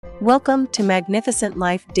Welcome to Magnificent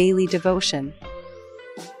Life Daily Devotion.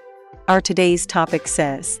 Our today's topic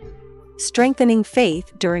says, Strengthening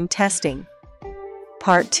Faith During Testing.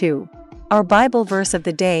 Part 2. Our Bible verse of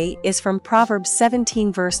the day is from Proverbs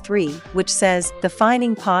 17 verse 3, which says, "The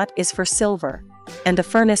fining pot is for silver, and the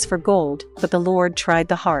furnace for gold, but the Lord tried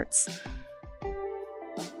the hearts."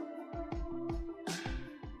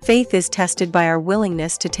 Faith is tested by our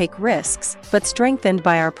willingness to take risks, but strengthened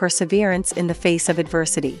by our perseverance in the face of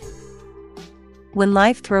adversity. When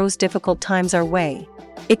life throws difficult times our way,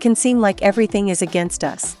 it can seem like everything is against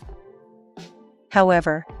us.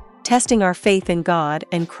 However, testing our faith in God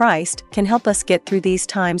and Christ can help us get through these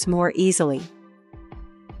times more easily.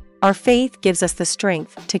 Our faith gives us the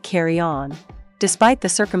strength to carry on, despite the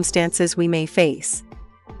circumstances we may face.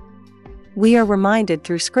 We are reminded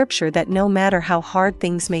through Scripture that no matter how hard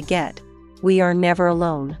things may get, we are never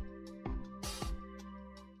alone.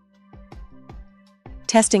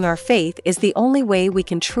 Testing our faith is the only way we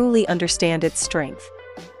can truly understand its strength.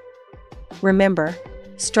 Remember,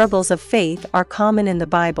 struggles of faith are common in the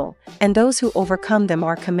Bible, and those who overcome them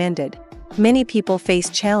are commended. Many people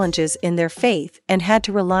faced challenges in their faith and had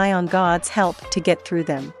to rely on God's help to get through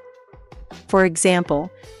them. For example,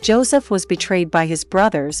 Joseph was betrayed by his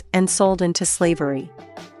brothers and sold into slavery.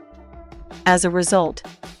 As a result,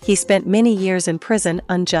 he spent many years in prison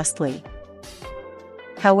unjustly.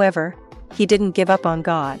 However, he didn't give up on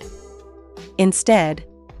God. Instead,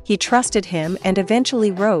 he trusted Him and eventually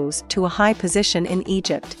rose to a high position in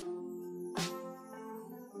Egypt.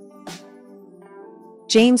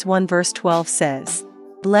 James 1 verse 12 says,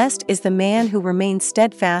 "Blessed is the man who remains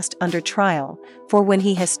steadfast under trial, for when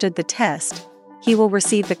he has stood the test, he will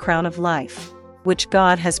receive the crown of life, which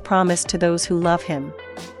God has promised to those who love Him."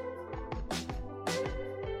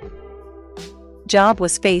 Job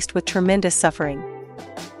was faced with tremendous suffering.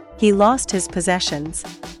 He lost his possessions,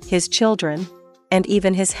 his children, and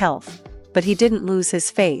even his health, but he didn't lose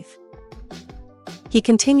his faith. He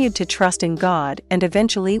continued to trust in God and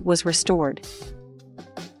eventually was restored.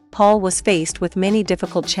 Paul was faced with many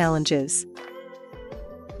difficult challenges.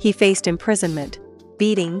 He faced imprisonment,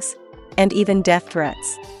 beatings, and even death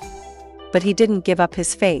threats. But he didn't give up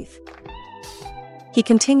his faith. He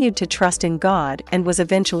continued to trust in God and was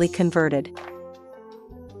eventually converted.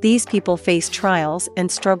 These people faced trials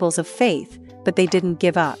and struggles of faith, but they didn't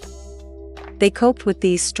give up. They coped with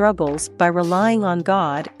these struggles by relying on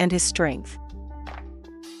God and His strength.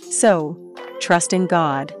 So, trust in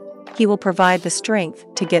God. He will provide the strength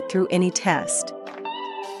to get through any test.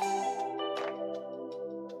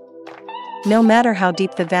 No matter how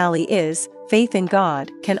deep the valley is, faith in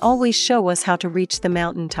God can always show us how to reach the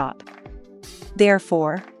mountaintop.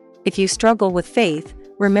 Therefore, if you struggle with faith,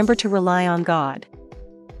 remember to rely on God.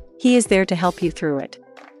 He is there to help you through it.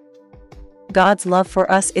 God's love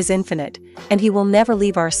for us is infinite, and He will never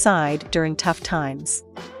leave our side during tough times.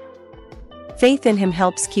 Faith in Him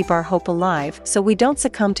helps keep our hope alive so we don't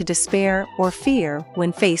succumb to despair or fear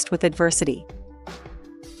when faced with adversity.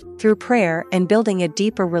 Through prayer and building a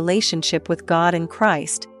deeper relationship with God and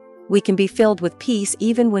Christ, we can be filled with peace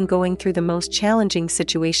even when going through the most challenging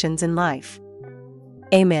situations in life.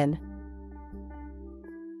 Amen.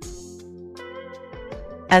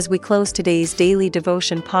 As we close today's daily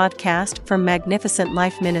devotion podcast from Magnificent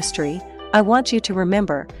Life Ministry, I want you to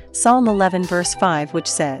remember Psalm 11 verse 5, which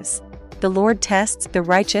says, "The Lord tests the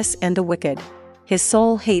righteous and the wicked. His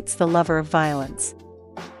soul hates the lover of violence."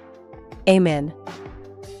 Amen.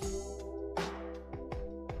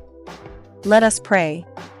 Let us pray.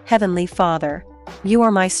 Heavenly Father, You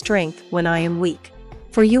are my strength when I am weak.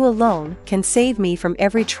 For You alone can save me from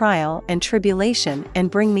every trial and tribulation and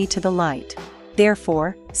bring me to the light.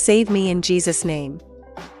 Therefore, save me in Jesus' name.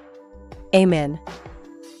 Amen.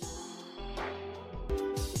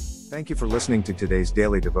 Thank you for listening to today's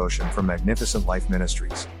daily devotion from Magnificent Life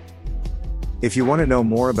Ministries. If you want to know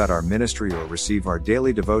more about our ministry or receive our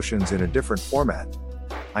daily devotions in a different format,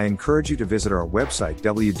 I encourage you to visit our website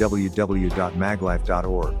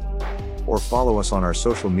www.maglife.org or follow us on our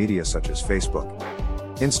social media such as Facebook,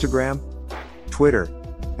 Instagram, Twitter,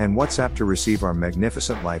 and WhatsApp to receive our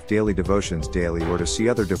Magnificent Life daily devotions daily or to see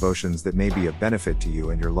other devotions that may be of benefit to you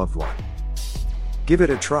and your loved one. Give it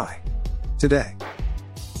a try today.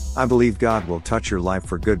 I believe God will touch your life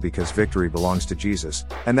for good because victory belongs to Jesus,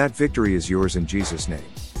 and that victory is yours in Jesus' name.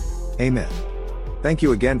 Amen. Thank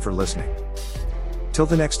you again for listening. Till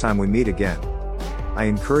the next time we meet again, I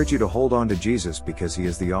encourage you to hold on to Jesus because He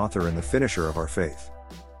is the author and the finisher of our faith.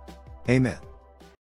 Amen.